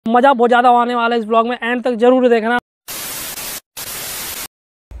मज़ा बहुत ज़्यादा आने वाला है इस ब्लॉग में, एंड तक जरूर देखना।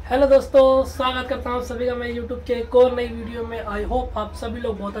 हेलो दोस्तों, स्वागत करता हूँ सभी का मैं यूट्यूब के एक और नई वीडियो में। आई होप आप सभी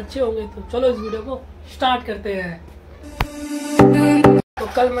लोग बहुत अच्छे होंगे। तो चलो इस वीडियो को स्टार्ट करते हैं। तो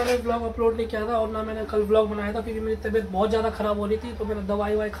कल मैंने ब्लॉग अपलोड नहीं किया था और ना मैंने कल ब्लॉग बनाया था, क्योंकि मेरी तबीयत बहुत ज़्यादा ख़राब हो रही थी। तो मैंने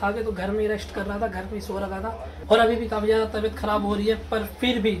दवाई खा के तो घर में ही रेस्ट कर रहा था, घर में ही सो रखा था। और अभी भी काफ़ी ज़्यादा तबीयत ख़राब हो रही है, पर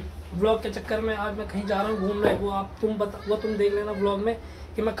फिर भी ब्लॉग के चक्कर में आज मैं कहीं जा रहा हूँ घूमने। वो तुम देख लेना ब्लॉग में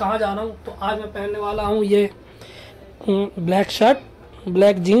कि मैं कहाँ जा रहा हूँ। तो आज मैं पहनने वाला हूँ ये ब्लैक शर्ट,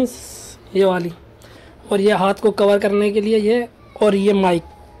 ब्लैक जीन्स ये वाली, और ये हाथ को कवर करने के लिए ये, और ये माइक,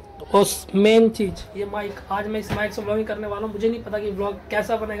 और मेन चीज़ ये माइक। आज मैं इस माइक से ब्लॉगिंग करने वाला हूँ। मुझे नहीं पता कि ब्लॉग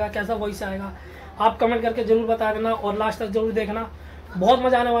कैसा बनेगा, कैसा वॉइस आएगा। आप कमेंट करके ज़रूर बता देना और लास्ट तक जरूर देखना। बहुत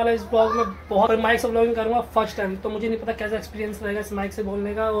मज़ा आने वाला है इस ब्लॉग में। बहुत माइक से ब्लॉगिंग करूँगा फर्स्ट टाइम, तो मुझे नहीं पता कैसा एक्सपीरियंस रहेगा इस माइक से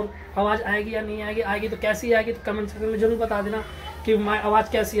बोलने का, और आवाज़ आएगी या नहीं आएगी। आएगी तो कैसी आएगी, तो कमेंट सेक्शन में जरूर बता देना कि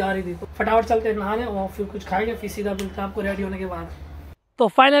आवाज़ कैसी आ रही थी। तो फटाफट चलते नहाने और फिर कुछ खाएंगे, फिर सीधा मिलते हैं आपको रेडी होने के बाद। तो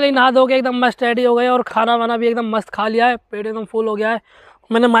फाइनली नहा धो के एकदम मस्त रेडी हो गए और खाना वाना भी एकदम मस्त खा लिया है। पेट एकदम फुल हो गया है।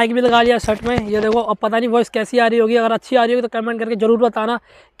 मैंने माइक भी लगा लिया शर्ट में, ये देखो। अब पता नहीं वॉइस कैसी आ रही होगी, अगर अच्छी आ रही होगी तो कमेंट करके जरूर बताना।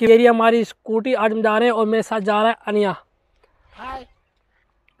 कि मेरी हमारी स्कूटी आज हम जा रहे हैं और मेरे साथ जा रहा है अनिया।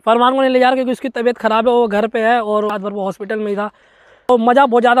 फरमान को नहीं ले जा रहा क्योंकि उसकी तबीयत ख़राब है, वो घर पे है और रात भर वो हॉस्पिटल में ही था। तो मज़ा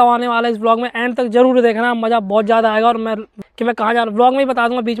बहुत ज़्यादा आने वाला है इस ब्लॉग में, एंड तक जरूर देखना। मज़ा बहुत ज़्यादा आएगा। और मैं कहाँ जा रहा हूँ ब्लॉग में ही बता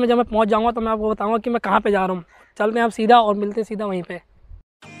दूँगा। बीच में जब मैं पहुँच जाऊँगा तो मैं आपको बताऊँगा कि मैं कहाँ पर जा रहा हूँ। चलते हैं आप सीधा और मिलते हैं सीधा वहीं पर।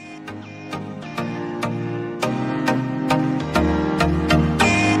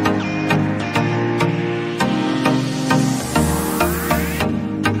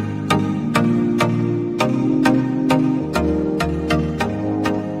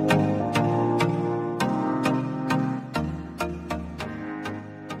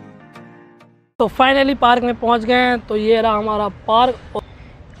 तो फाइनली पार्क में पहुंच गए हैं। तो ये रहा हमारा पार्क, और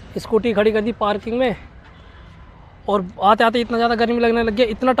स्कूटी खड़ी कर दी पार्किंग में। और आते आते इतना ज़्यादा गर्मी लगने लग गया,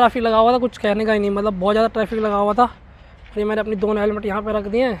 इतना ट्रैफिक लगा हुआ था कुछ कहने का ही नहीं। मतलब बहुत ज़्यादा ट्रैफिक लगा हुआ था। और ये मैंने अपनी दोनों हेलमेट यहाँ पे रख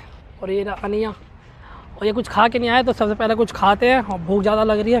दिए हैं। और ये रहा अनिया, और ये कुछ खा के नहीं आए, तो सबसे पहले कुछ खाते हैं। और भूख ज़्यादा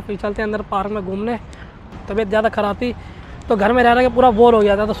लग रही है, फिर चलते हैं अंदर पार्क में घूमने। तबीयत ज़्यादा ख़राब थी तो घर में रह रह के पूरा बोर हो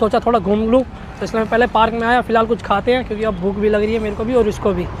गया था, तो सोचा थोड़ा घूम लूँ। तो इसलिए मैं पहले पार्क में आया। फ़िलहाल कुछ खाते हैं क्योंकि अब भूख भी लग रही है मेरे को भी और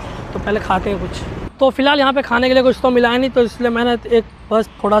इसको भी। तो पहले खाते हैं कुछ। तो फिलहाल यहाँ पे खाने के लिए कुछ तो मिला नहीं, तो इसलिए मैंने एक बस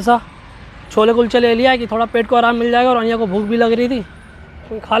थोड़ा सा छोले कुलचे ले लिया है कि थोड़ा पेट को आराम मिल जाएगा। और अनिया को भूख भी लग रही थी।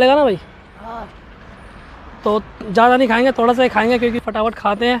 तो खा लेगा ना भाई? हाँ। तो ज़्यादा नहीं खाएंगे, थोड़ा सा ही खाएंगे, क्योंकि फटाफट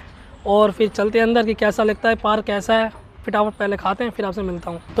खाते हैं और फिर चलते हैं अंदर कि कैसा लगता है पार्क, कैसा है। फटाफट पहले खाते हैं, फिर आपसे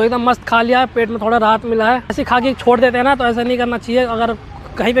मिलता हूँ। तो एकदम मस्त खा लिया है, पेट में थोड़ा राहत मिला है। ऐसे खा के छोड़ देते हैं ना, तो ऐसा नहीं करना चाहिए। अगर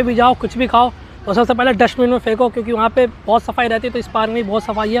कहीं पर भी जाओ, कुछ भी खाओ, तो सबसे पहले डस्टबिन में फेंको, क्योंकि वहाँ पे बहुत सफाई रहती है। तो इस पार्क में बहुत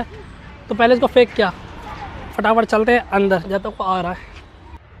सफाई है, तो पहले इसको फेंक क्या। फटाफट चलते हैं अंदर जब तक वो आ रहा है।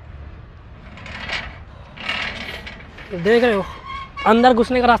 देख रहे हो अंदर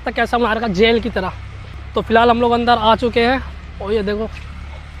घुसने का रास्ता कैसा बना रखा, जेल की तरह। तो फिलहाल हम लोग अंदर आ चुके हैं। और ये देखो,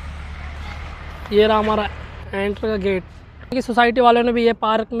 ये रहा हमारा एंट्री का गेट। कि सोसाइटी वालों ने भी ये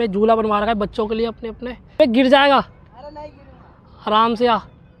पार्क में झूला बनवा रखा है बच्चों के लिए अपने अपने। गिर जाएगा? अरे नहीं गिरूंगा। आराम से आ,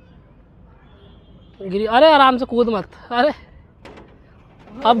 गिरी। अरे आराम से कूद मत। अरे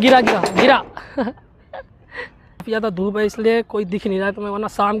अब गिरा ज़्यादा धूप है इसलिए कोई दिख नहीं रहा है तुम्हें, वरना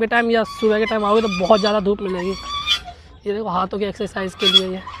शाम के टाइम या सुबह के टाइम आओगे तो बहुत ज़्यादा धूप मिलेगी। ये देखो हाथों की एक्सरसाइज के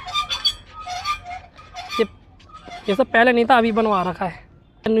लिए ये सब पहले नहीं था, अभी बनवा रखा है।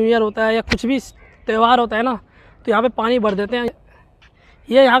 न्यू ईयर होता है या कुछ भी त्यौहार होता है ना, तो यहाँ पे पानी भर देते हैं।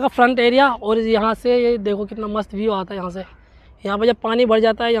 ये यहाँ का फ्रंट एरिया, और यहाँ से ये देखो कितना मस्त व्यू आता है यहाँ से। यहाँ पे जब पानी भर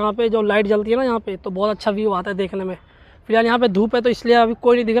जाता है, यहाँ पे जो लाइट जलती है ना यहाँ पे, तो बहुत अच्छा व्यू आता है देखने में। फिलहाल यहाँ पे धूप है तो इसलिए अभी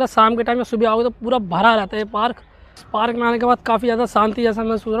कोई नहीं दिख रहा। शाम के टाइम में सुबह आओगे तो पूरा भरा रहता है पार्क। पार्क में आने के बाद काफ़ी ज़्यादा शांति जैसा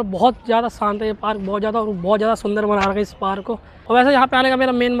महसूस हो रहा है। बहुत ज़्यादा शांत है ये पार्क, बहुत ज़्यादा, और बहुत ज़्यादा सुंदर बना रखा है इस पार्क को। और वैसे यहाँ पे आने का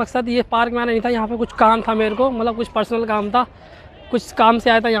मेरा मेन मकसद ये पार्क में आना नहीं था, यहाँ पे कुछ काम था मेरे को, मतलब कुछ पर्सनल काम था, कुछ काम से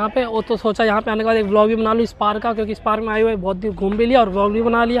आया था यहाँ पे। और तो सोचा यहाँ पे आने के बाद एक व्लॉग भी बना लूँ इस पार्क का, क्योंकि इस पार्क में आए हुए बहुत दिन घूम भी लिया और व्लॉग भी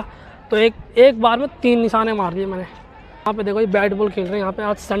बना लिया। तो एक बार में 3 निशाने मार दिए मैंने। यहाँ पे देखो ये बैट बॉल खेल रहे हैं यहाँ पे।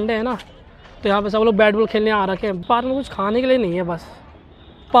 आज संडे है ना, तो यहाँ पे सब लोग बैट बॉल खेलने आ रखे हैं। पार्क में कुछ खाने के लिए नहीं है बस।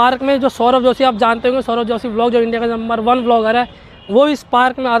 पार्क में जो सौरभ जोशी आप जानते होंगे, सौरभ जोशी व्लॉग जो इंडिया का नंबर 1 व्लॉगर है, वो इस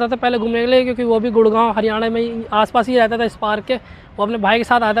पार्क में आता था पहले घूमने के लिए, क्योंकि वो भी गुड़गांव हरियाणा में आसपास ही रहता था इस पार्क के। वो अपने भाई के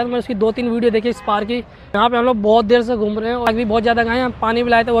साथ आता था। तो मैंने उसकी 2-3 वीडियो देखी इस पार्क की। यहाँ पे हम लोग बहुत देर से घूम रहे हैं, और भी बहुत ज़्यादा गए हैं। पानी भी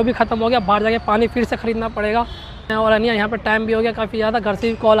लाए थे, वो भी ख़त्म हो गया। बाहर जाके पानी फिर से ख़रीदना पड़ेगा। और अनिया यहाँ पर टाइम भी हो गया काफ़ी ज़्यादा, घर से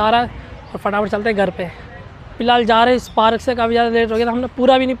भी कॉल आ रहा है। और फटाफट चलते हैं घर पर। फिलहाल जा रहे हैं इस पार्क से, काफ़ी ज़्यादा लेट हो गया था। हमने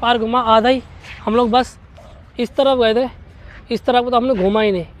पूरा भी नहीं पार्क घूमा, आधा ही हम लोग बस इस तरफ गए थे। इस तरफ को तो हमने घूमा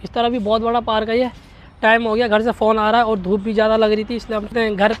ही नहीं। इस तरफ भी बहुत बड़ा पार्क है ये, टाइम हो गया, घर से फ़ोन आ रहा है और धूप भी ज़्यादा लग रही थी, इसलिए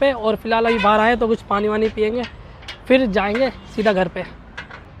हम घर पे। और फिलहाल अभी बाहर आए तो कुछ पानी वानी पियेंगे, फिर जाएंगे सीधा घर पे।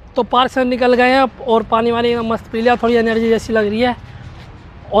 तो पार्क से निकल गए हैं और पानी वानी मस्त पी लिया, थोड़ी एनर्जी जैसी लग रही है।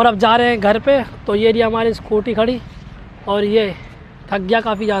 और अब जा रहे हैं घर पे। तो ये रही हमारी स्कूटी खड़ी और ये थक गया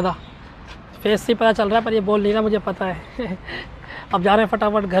काफ़ी ज़्यादा, फेस से पता चल रहा है पर ये बोल नहीं रहा, मुझे पता है। अब जा रहे हैं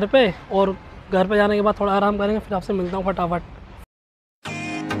फटाफट घर पे और घर पे जाने के बाद थोड़ा आराम करेंगे, फिर आपसे मिलता हूँ फटाफट।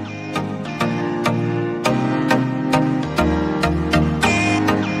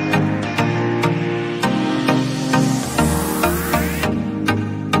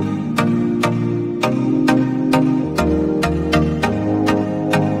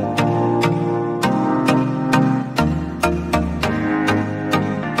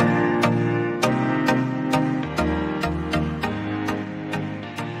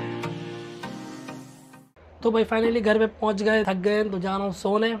 तो भाई फाइनली घर पे पहुंच गए, थक गए, तो जा रहा हूँ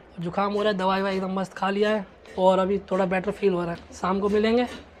सोने। जुकाम हो रहा है, दवाई वाई एकदम मस्त खा लिया है और अभी थोड़ा बेटर फील हो रहा है। शाम को मिलेंगे,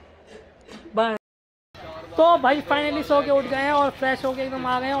 बाय। तो भाई फाइनली सो के उठ गए हैं और फ्रेश होके एकदम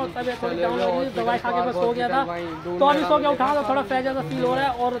आ गए हैं और तबीयत थोड़ी डाउन लग रही है, दवाई खा के बस सो गया था। तो अभी सो के उठा तो थोड़ा फ्रेश जैसा फील हो रहा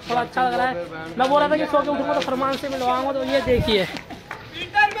है और थोड़ा अच्छा लग रहा है। मैं बोल रहा था कि सो के उठूँगा तो फरमान से मिलवाऊंगा, तो ये देखिए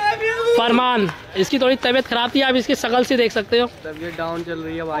फरमान, इसकी थोड़ी तबीयत खराब थी, आप इसकी शक्ल से देख सकते हो तबीयत डाउन चल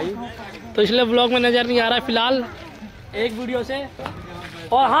रही है भाई, तो इसलिए व्लॉग में नज़र नहीं आ रहा है फिलहाल एक वीडियो से।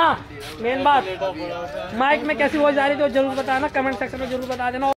 और हाँ, मेन बात, माइक में कैसी वॉइस आ रही थी तो जरूर बताना, कमेंट सेक्शन में जरूर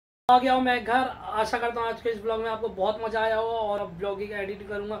बता देना। आ गया हूँ मैं घर। आशा करता हूँ आज के इस ब्लॉग में आपको बहुत मजा आया होगा। और अब ब्लॉग का एडिट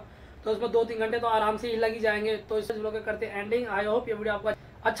करूँगा तो उसमें 2-3 घंटे तो आराम से ही लग ही जाएंगे। तो इस ब्लॉग करते एंडिंग। आई होप ये वीडियो आपको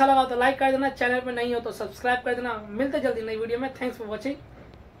अच्छा लगा तो लाइक कर देना, चैनल पर नहीं हो तो सब्सक्राइब कर देना। मिलते जल्दी नई वीडियो में। Thanks for watching,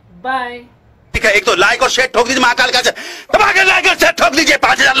 bye. ठीक है, एक तो लाइक और शेयर ठोक दीजिए, महाकाल का दबा के लाइक और शेयर ठोक दीजिए,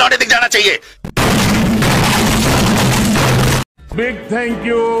 5000 लौटे दिख जाना चाहिए। Big thank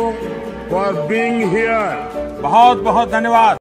you for being here. बहुत बहुत धन्यवाद।